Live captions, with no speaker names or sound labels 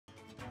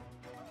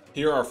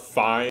Here are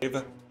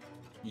 5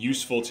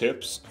 useful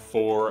tips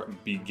for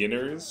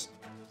beginners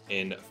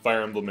in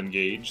Fire Emblem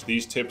Engage.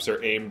 These tips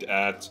are aimed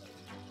at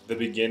the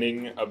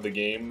beginning of the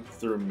game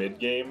through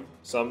mid-game,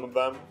 some of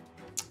them,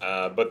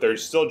 but they're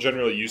still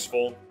generally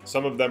useful.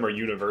 Some of them are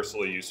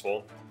universally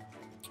useful.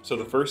 So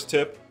the first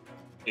tip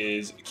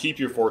is keep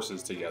your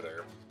forces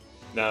together.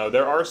 Now,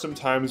 there are some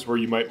times where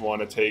you might want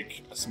to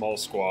take a small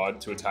squad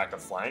to attack a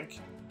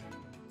flank,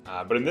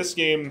 but in this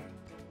game,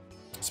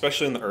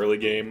 especially in the early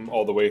game,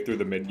 all the way through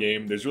the mid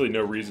game, there's really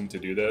no reason to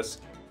do this.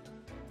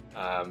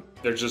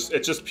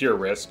 It's just pure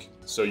risk,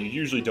 so you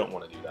usually don't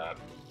want to do that.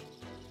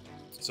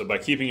 So by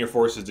keeping your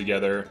forces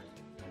together,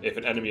 if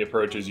an enemy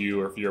approaches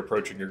you, or if you're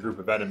approaching your group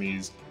of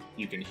enemies,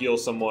 you can heal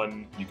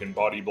someone, you can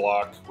body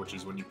block, which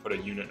is when you put a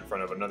unit in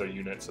front of another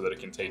unit so that it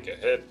can take a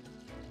hit.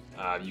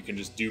 You can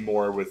just do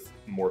more with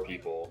more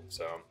people,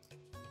 so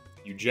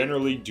you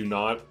generally do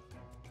not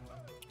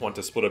want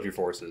to split up your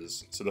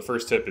forces. So the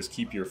first tip is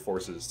keep your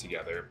forces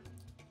together.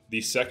 The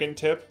second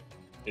tip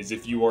is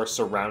if you are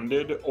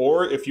surrounded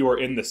or if you are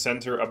in the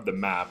center of the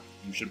map,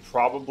 you should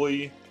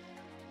probably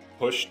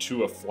push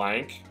to a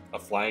flank. A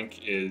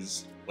flank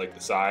is like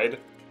the side.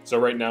 So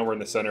right now we're in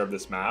the center of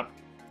this map.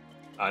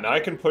 Now I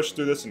can push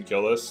through this and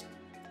kill this,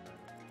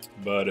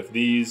 but if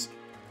these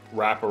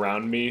wrap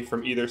around me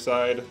from either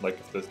side, like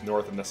if the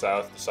north and the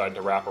south decide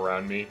to wrap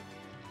around me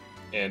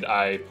and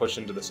I push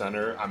into the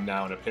center, I'm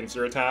now in a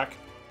pincer attack.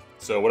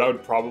 So what I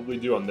would probably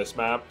do on this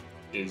map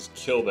is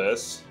kill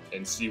this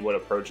and see what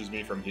approaches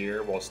me from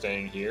here while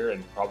staying here,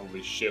 and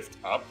probably shift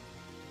up.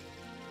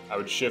 I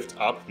would shift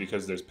up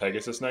because there's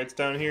Pegasus Knights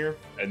down here,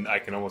 and I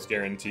can almost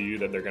guarantee you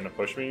that they're going to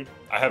push me.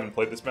 I haven't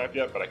played this map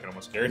yet, but I can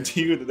almost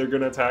guarantee you that they're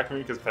going to attack me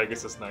because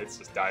Pegasus Knights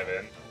just dive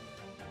in.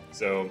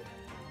 So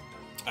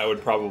I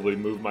would probably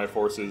move my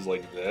forces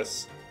like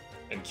this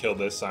and kill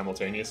this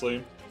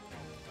simultaneously.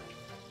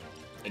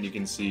 And you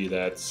can see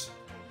that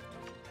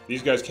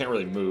these guys can't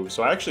really move,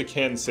 so I actually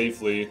can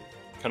safely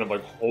kind of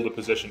like hold a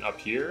position up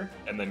here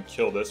and then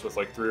kill this with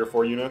like 3 or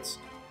 4 units.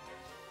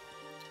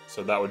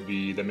 So that would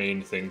be the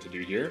main thing to do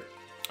here.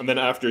 And then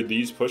after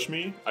these push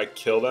me, I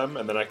kill them,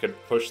 and then I could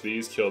push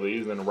these, kill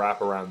these, and then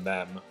wrap around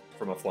them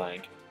from a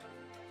flank.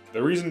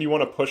 The reason you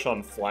want to push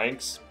on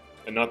flanks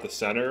and not the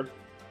center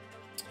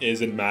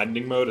is in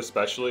Maddening mode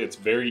especially, it's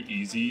very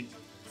easy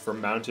for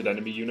mounted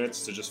enemy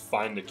units to just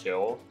find a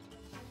kill.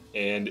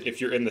 And if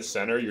you're in the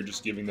center, you're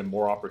just giving them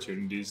more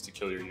opportunities to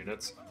kill your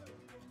units.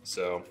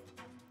 So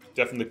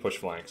definitely push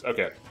flanks.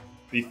 Okay,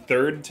 the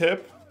third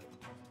tip,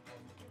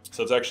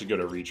 so let's actually go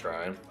to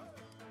retry. I'm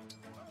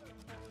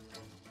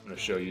going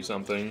to show you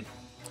something.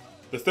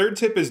 The third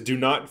tip is do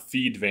not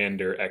feed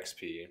Vander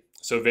XP.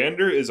 So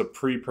Vander is a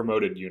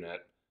pre-promoted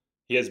unit.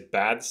 He has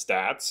bad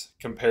stats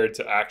compared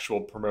to actual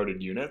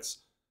promoted units,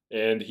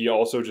 and he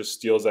also just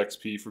steals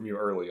XP from you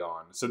early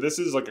on. So this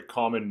is like a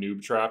common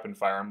noob trap in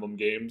Fire Emblem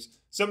games.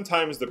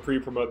 Sometimes the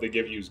pre-promote they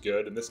give you is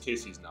good. In this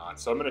case, he's not.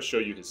 So I'm going to show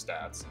you his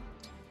stats.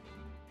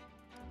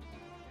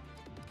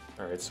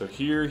 Alright, so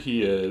here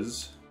he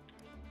is.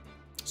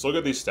 So look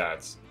at these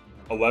stats.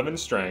 11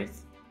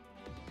 strength.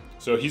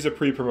 So he's a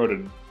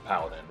pre-promoted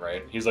paladin,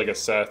 right? He's like a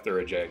Seth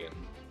or a Jagan.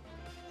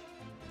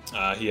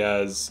 He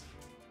has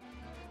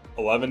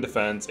 11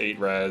 defense, 8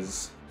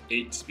 res,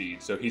 8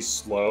 speed. So he's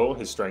slow.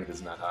 His strength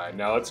isn't that high.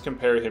 Now let's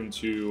compare him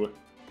to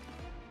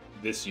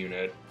this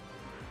unit,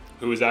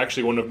 who is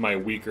actually one of my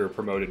weaker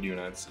promoted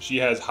units. She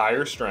has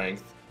higher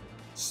strength,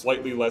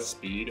 slightly less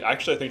speed.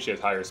 Actually, I think she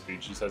has higher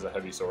speed. She just has a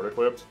heavy sword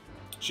equipped.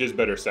 She has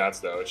better stats,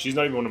 though. She's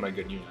not even one of my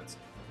good units.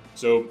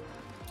 So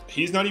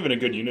he's not even a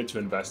good unit to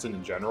invest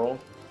in general.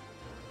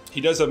 He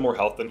does have more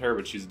health than her,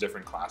 but she's a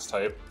different class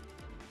type.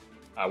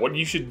 What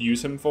you should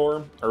use him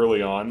for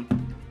early on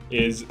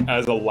is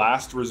as a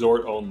last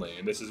resort only,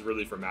 and this is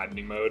really for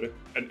Maddening mode.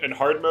 In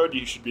hard mode,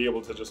 you should be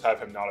able to just have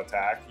him not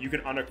attack. You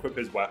can unequip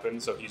his weapon,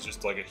 so he's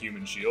just like a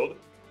human shield.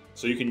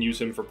 So you can use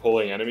him for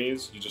pulling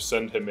enemies. You just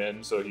send him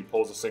in, so he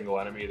pulls a single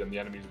enemy, then the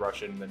enemies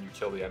rush in, then you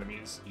kill the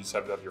enemies. You just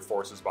have to have your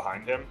forces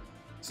behind him.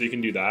 So you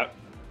can do that.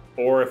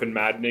 Or if in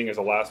Maddening as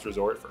a last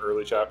resort for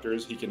early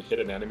chapters, he can hit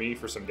an enemy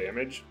for some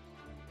damage,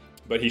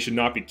 but he should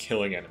not be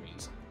killing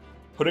enemies.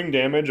 Putting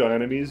damage on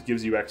enemies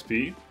gives you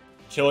XP.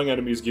 Killing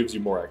enemies gives you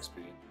more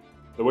XP.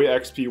 The way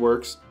XP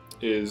works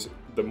is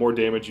the more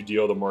damage you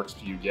deal, the more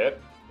XP you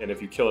get. And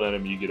if you kill an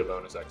enemy, you get a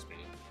bonus XP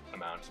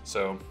amount.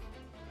 So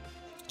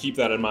keep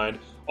that in mind.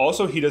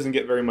 Also, he doesn't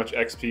get very much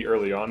XP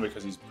early on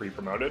because he's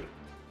pre-promoted.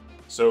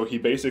 So he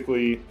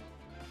basically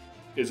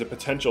is a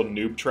potential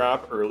noob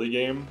trap early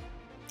game,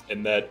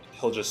 in that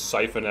he'll just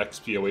siphon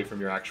XP away from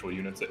your actual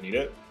units that need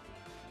it.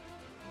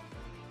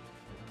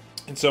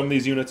 And some of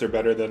these units are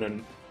better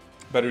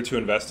to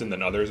invest in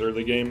than others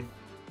early game.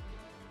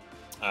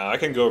 I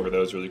can go over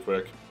those really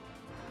quick.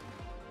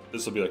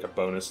 This will be like a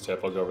bonus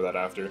tip. I'll go over that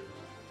after.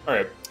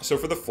 Alright, so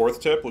for the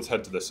fourth tip, let's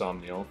head to the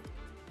Somniel.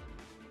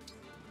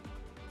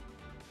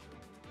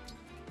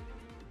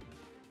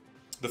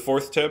 The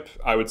fourth tip,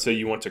 I would say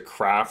you want to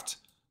craft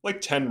like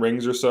 10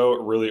 rings or so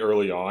really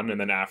early on, and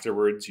then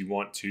afterwards you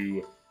want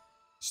to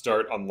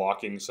start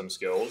unlocking some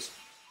skills.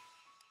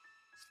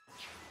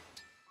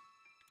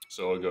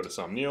 So I'll go to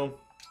Somniel.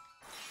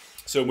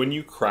 So when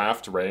you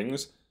craft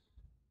rings,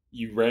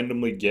 you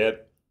randomly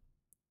get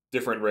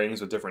different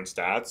rings with different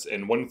stats.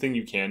 And one thing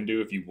you can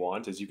do if you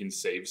want is you can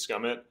save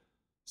scum it.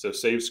 So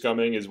save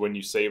scumming is when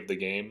you save the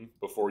game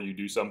before you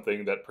do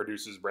something that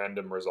produces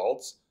random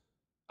results.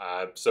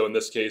 So in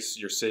this case,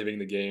 you're saving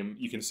the game.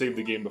 You can save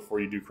the game before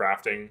you do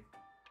crafting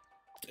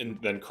and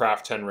then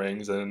craft 10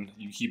 rings, and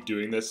you keep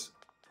doing this.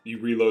 You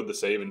reload the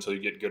save until you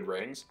get good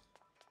rings.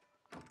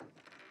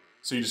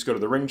 So you just go to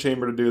the ring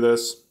chamber to do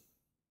this,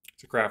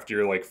 to craft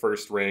your like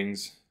first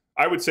rings.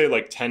 I would say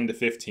like 10 to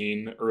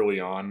 15 early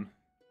on,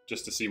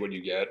 just to see what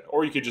you get.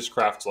 Or you could just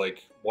craft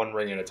like one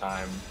ring at a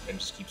time and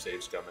just keep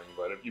save scumming,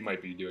 but you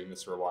might be doing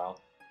this for a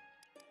while.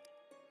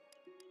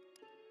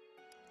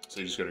 So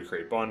you just go to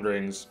create bond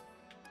rings.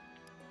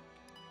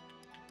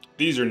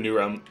 These are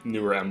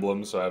newer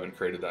emblems, so I haven't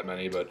created that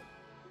many, but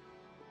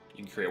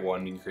you can create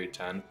 1, you can create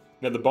 10.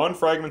 Now the bond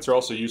fragments are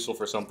also useful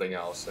for something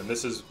else, and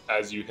this is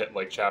as you hit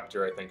like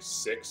chapter, I think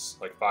 6,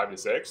 like 5 to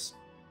 6.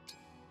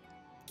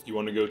 You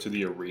want to go to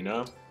the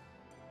arena.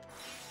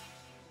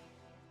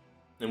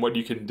 And what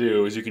you can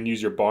do is you can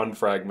use your bond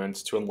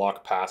fragments to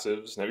unlock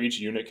passives. Now each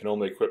unit can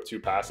only equip 2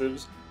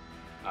 passives,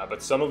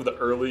 but some of the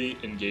early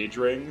engage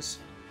rings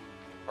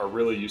are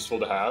really useful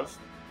to have,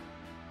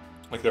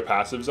 like their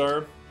passives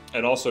are.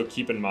 And also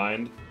keep in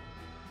mind,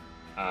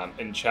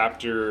 in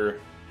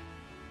chapter,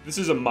 this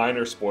is a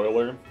minor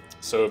spoiler,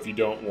 so if you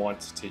don't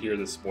want to hear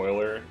the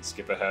spoiler,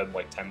 skip ahead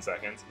like 10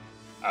 seconds.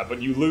 But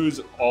you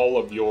lose all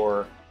of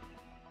your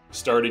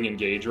starting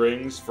engage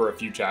rings for a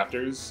few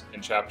chapters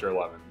in chapter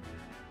 11.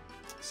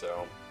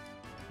 So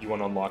you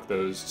want to unlock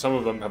those. Some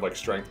of them have like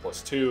strength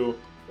 +2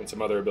 and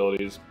some other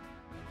abilities.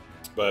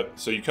 But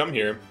so you come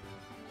here,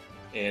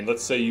 and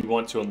let's say you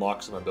want to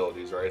unlock some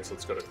abilities, right? So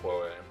let's go to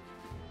Chloe.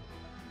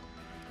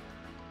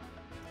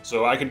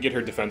 So I could get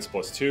her defense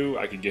 +2,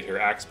 I could get her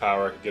axe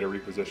power, I could get her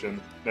reposition.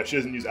 Now she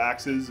doesn't use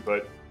axes,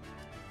 but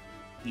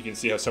you can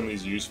see how some of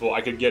these are useful. I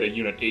could get a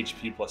unit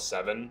HP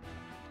 +7,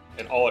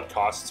 and all it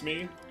costs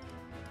me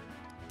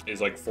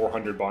is like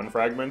 400 bond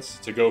fragments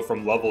to go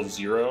from level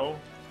 0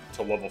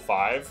 to level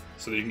 5,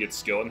 so that you can get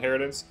skill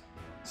inheritance.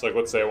 So like,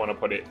 let's say I want to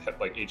put it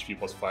like HP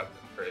 +5,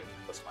 or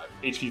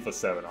HP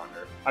 +7 on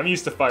her. I'm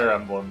used to Fire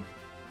Emblem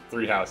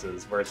 3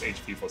 houses, where it's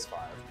HP +5.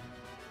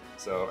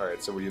 So,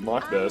 alright, so we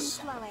unlock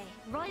this,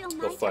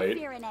 they'll fight.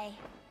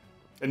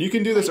 And you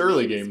can do this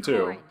early game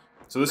too.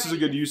 So this is a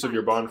good use of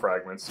your bond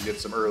fragments to get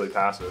some early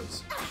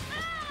passives.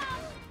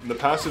 And the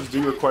passives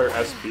do require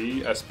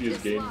SP. SP is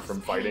gained from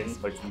fighting,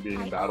 like from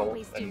being in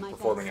battle and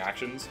performing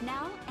actions.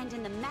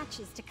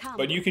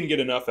 But you can get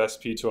enough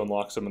SP to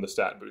unlock some of the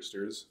stat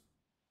boosters.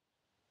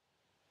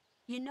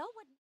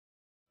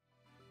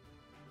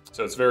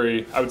 So it's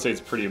very, I would say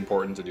it's pretty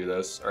important to do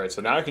this. Alright,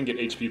 so now I can get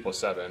HP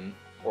 +7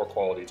 or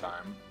quality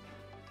time.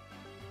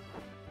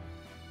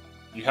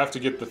 You have to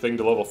get the thing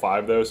to level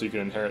 5 though, so you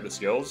can inherit the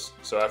skills.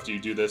 So after you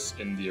do this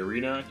in the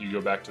arena, you go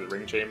back to the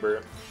ring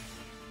chamber.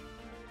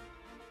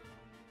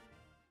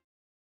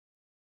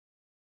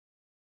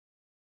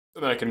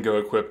 And I can go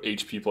equip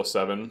HP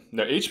 +7.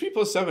 Now HP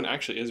 +7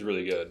 actually is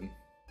really good.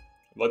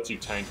 It lets you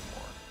tank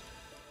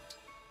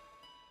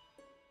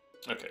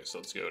more. Okay, so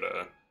let's go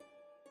to...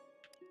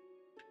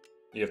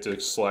 You have to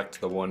select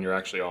the one you're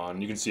actually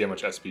on. You can see how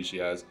much SP she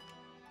has.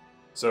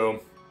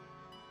 So...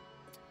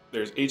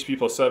 There's HP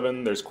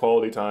 +7, there's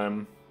quality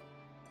time.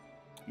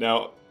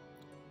 Now,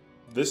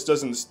 this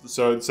doesn't,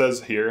 so it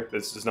says here,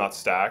 this does not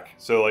stack.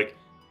 So like,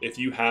 if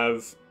you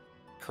have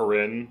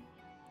Corinne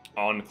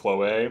on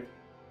Chloe,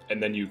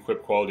 and then you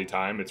equip quality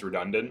time, it's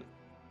redundant.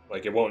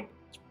 Like it won't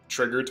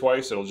trigger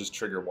twice, it'll just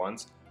trigger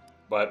once.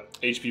 But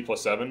HP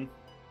 +7,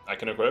 I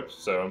can equip,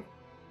 so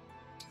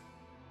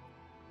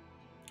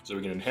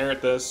we can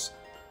inherit this.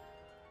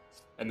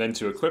 And then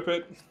to equip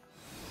it,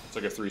 it's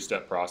like a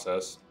 3-step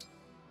process.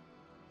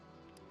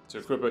 To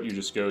equip it, you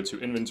just go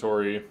to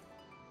inventory,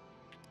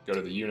 go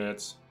to the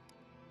units,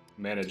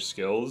 manage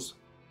skills,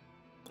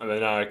 and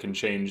then now I can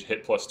change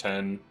hit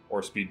 +10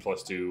 or speed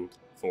 +2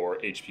 for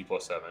HP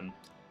 +7.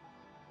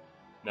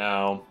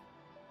 Now,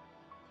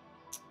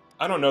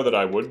 I don't know that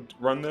I would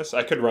run this.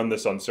 I could run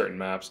this on certain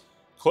maps.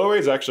 Chloe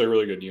is actually a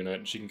really good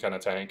unit. She can kind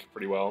of tank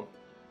pretty well.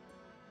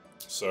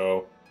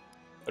 So,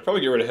 I'd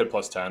probably get rid of hit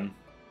 +10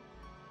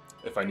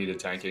 if I needed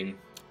tanking,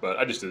 but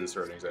I just did this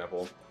for an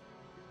example.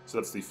 So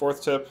that's the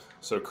 4th tip.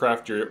 So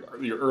craft your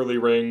early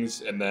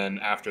rings, and then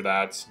after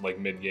that, like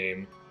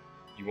mid-game,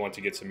 you want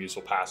to get some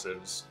useful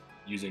passives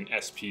using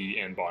SP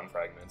and bond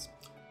fragments.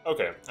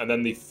 Okay, and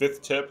then the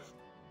 5th tip,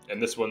 and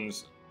this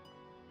one's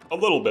a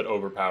little bit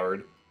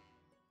overpowered.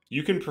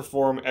 You can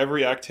perform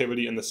every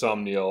activity in the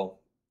Somniel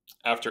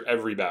after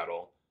every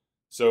battle.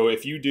 So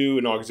if you do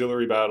an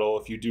auxiliary battle,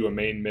 if you do a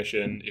main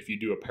mission, if you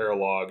do a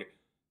paralog,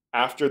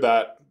 after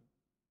that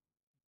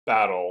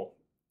battle,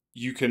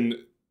 you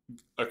can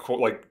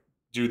like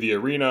do the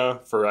arena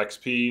for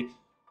XP,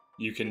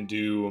 you can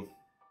do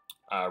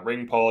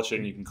ring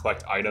polishing, you can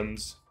collect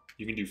items,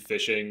 you can do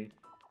fishing,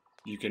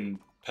 you can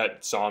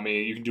pet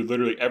Sami, you can do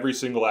literally every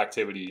single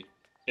activity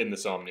in the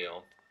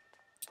Somniel.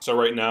 So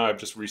right now I've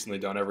just recently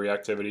done every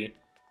activity,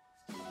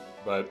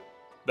 but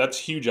that's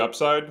huge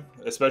upside,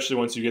 especially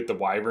once you get the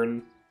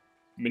Wyvern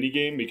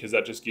minigame, because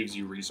that just gives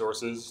you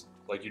resources.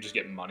 Like, you just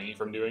get money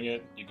from doing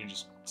it. You can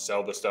just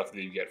sell the stuff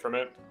that you get from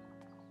it.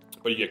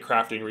 But you get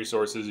crafting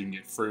resources, you can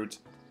get fruit.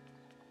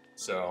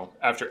 So,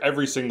 after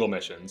every single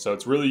mission. So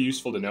it's really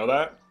useful to know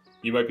that.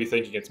 You might be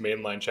thinking it's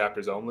mainline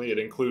chapters only. It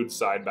includes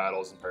side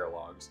battles and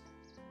paralogs.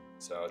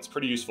 So it's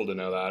pretty useful to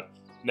know that.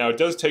 Now, it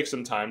does take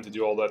some time to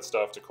do all that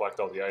stuff, to collect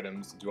all the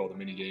items, to do all the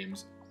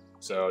mini-games.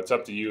 So it's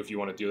up to you if you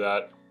want to do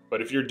that.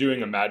 But if you're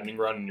doing a Maddening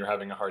run and you're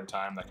having a hard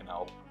time, that can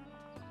help.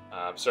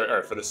 So, all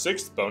right, for the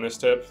 6th bonus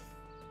tip,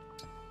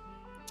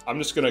 I'm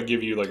just going to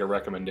give you like a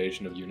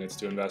recommendation of units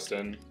to invest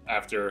in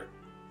after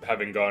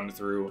having gone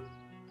through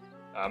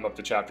up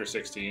to chapter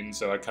 16,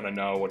 so I kind of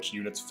know which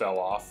units fell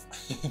off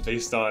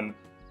based on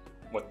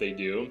what they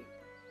do.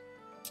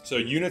 So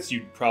units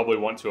you'd probably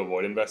want to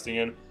avoid investing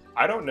in.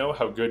 I don't know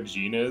how good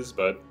Gene is,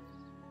 but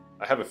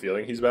I have a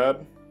feeling he's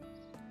bad.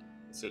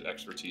 That's what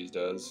expertise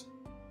does.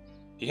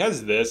 He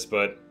has this,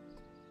 but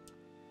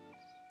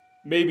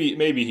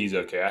maybe he's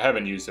okay. I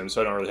haven't used him,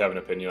 so I don't really have an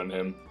opinion on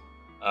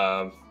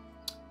him.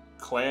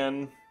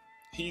 Clan,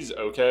 he's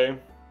okay.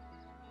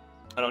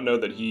 I don't know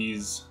that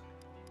he's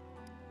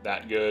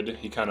that good.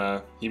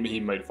 He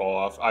might fall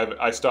off.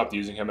 I stopped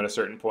using him at a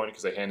certain point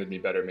because they handed me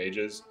better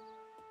mages,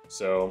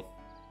 so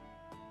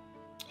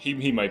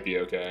he might be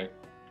okay.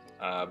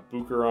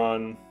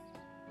 Bucheron,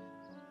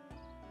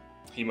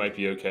 he might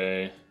be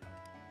okay.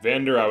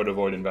 Vander, I would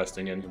avoid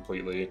investing in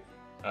completely.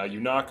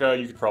 Yunaka,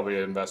 you could probably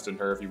invest in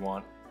her if you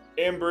want.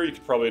 Amber, you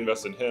could probably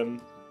invest in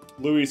him.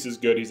 Luis is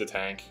good, he's a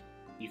tank.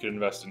 You could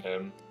invest in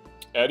him.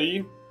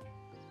 Eddie,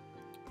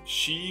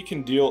 she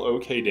can deal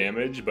okay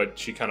damage, but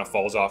she kind of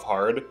falls off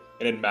hard.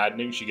 And in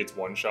Maddening, she gets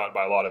one-shot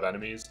by a lot of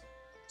enemies.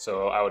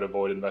 So I would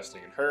avoid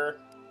investing in her.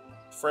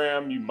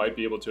 Fram, you might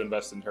be able to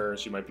invest in her.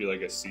 She might be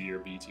like a C or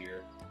B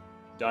tier.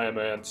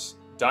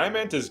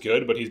 Diamant is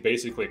good, but he's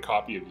basically a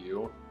copy of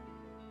you.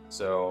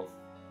 So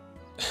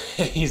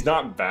he's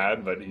not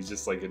bad, but he's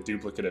just like a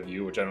duplicate of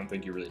you, which I don't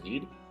think you really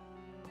need.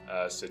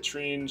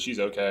 Citrine, she's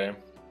okay.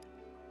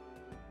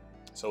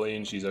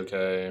 Celine, she's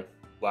okay.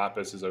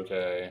 Lapis is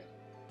okay.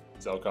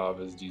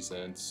 Zelkov is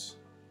decent.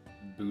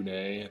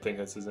 Boone, I think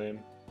that's his name.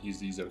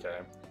 He's okay.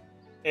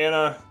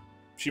 Anna,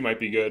 she might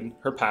be good.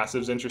 Her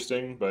passive's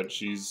interesting, but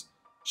she's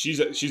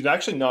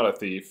actually not a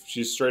thief.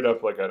 She's straight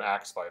up like an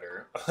axe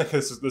fighter.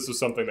 this was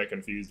something that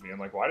confused me. I'm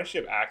like, why does she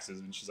have axes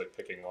and she's like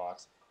picking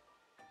locks?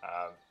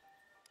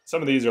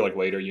 Some of these are like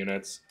later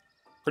units.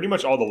 Pretty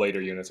much all the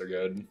later units are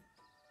good.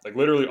 Like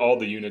literally all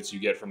the units you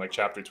get from like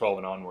chapter 12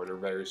 and onward are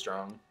very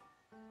strong.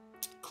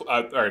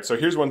 Alright, so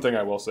here's one thing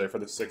I will say for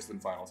the 6th and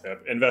final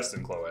tip. Invest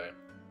in Chloe.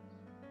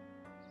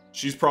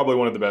 She's probably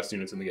one of the best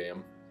units in the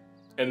game.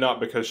 And not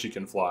because she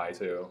can fly,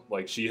 too.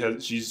 Like,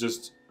 she's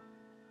just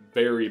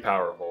very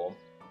powerful.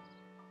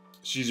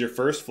 She's your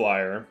first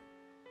flyer.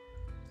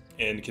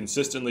 And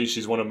consistently,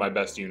 she's one of my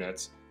best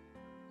units.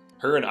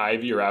 Her and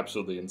Ivy are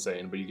absolutely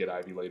insane, but you get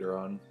Ivy later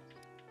on.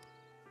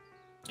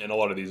 And a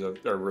lot of these are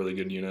really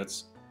good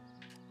units.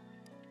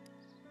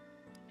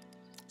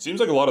 Seems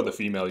like a lot of the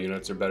female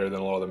units are better than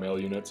a lot of the male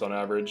units on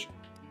average.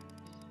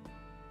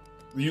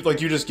 You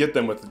just get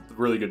them with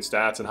really good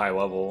stats and high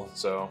level,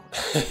 so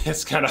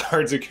it's kind of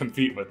hard to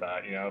compete with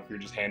that, you know, if you're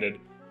just handed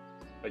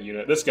a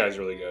unit. This guy's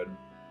really good.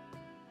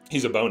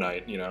 He's a bow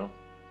knight, you know.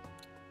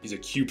 He's a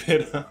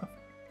Cupid.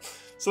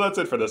 So that's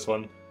it for this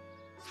one.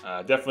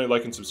 Definitely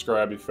like and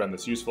subscribe if you find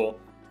this useful.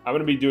 I'm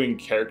going to be doing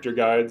character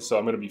guides, so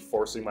I'm going to be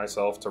forcing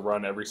myself to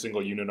run every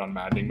single unit on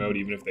Maddening mode,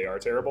 even if they are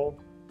terrible.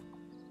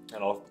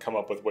 And I'll come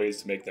up with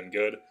ways to make them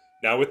good.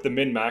 Now with the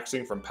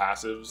min-maxing from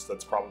passives,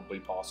 that's probably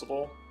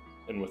possible.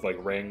 And with like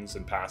rings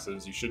and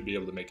passives, you should be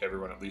able to make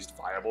everyone at least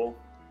viable.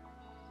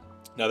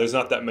 Now there's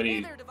not that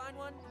many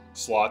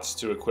slots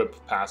to equip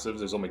passives,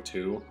 there's only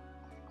 2.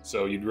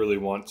 So you'd really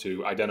want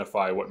to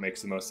identify what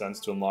makes the most sense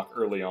to unlock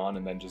early on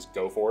and then just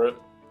go for it.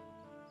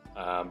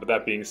 But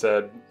that being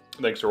said,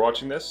 thanks for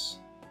watching this.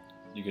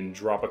 You can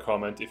drop a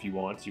comment if you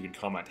want. You can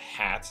comment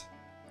hat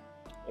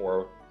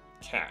or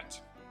cat.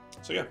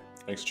 So yeah.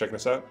 Thanks for checking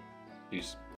this out. Peace.